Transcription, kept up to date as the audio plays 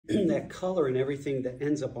that color and everything that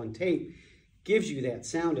ends up on tape gives you that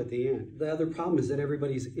sound at the end. The other problem is that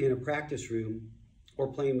everybody's in a practice room or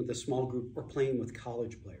playing with a small group or playing with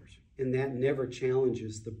college players. And that never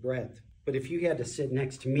challenges the breadth. But if you had to sit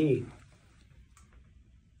next to me,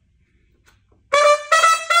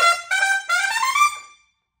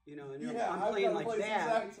 you know, and I'm playing like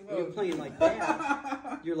that, and you're playing like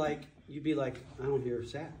that, you'd be like, I don't hear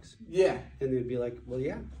sax. Yeah. And they'd be like, well,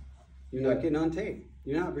 yeah, you're not getting on tape.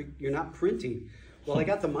 You're not printing. Well, I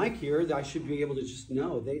got the mic here. I should be able to just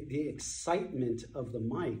know. The excitement of the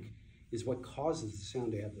mic is what causes the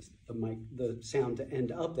sound to have the sound to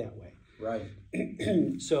end up that way.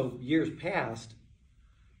 Right. So years past,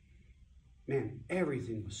 man,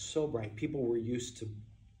 everything was so bright. People were used to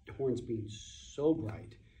horns being so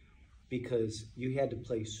bright because you had to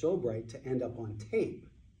play so bright to end up on tape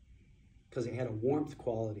because it had a warmth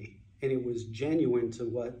quality and it was genuine to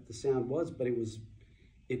what the sound was, but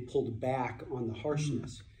it pulled back on the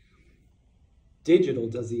harshness. Digital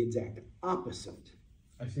does the exact opposite.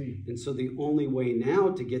 I see. And so the only way now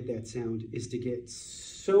to get that sound is to get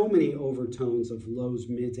so many overtones of lows,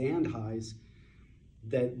 mids, and highs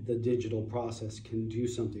that the digital process can do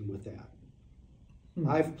something with that.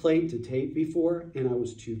 I've played to tape before, and I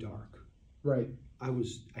was too dark. Right. I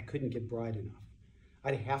couldn't get bright enough.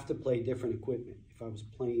 I'd have to play different equipment if I was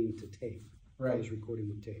playing to tape. Right. If I was recording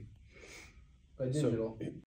with tape. By digital. So,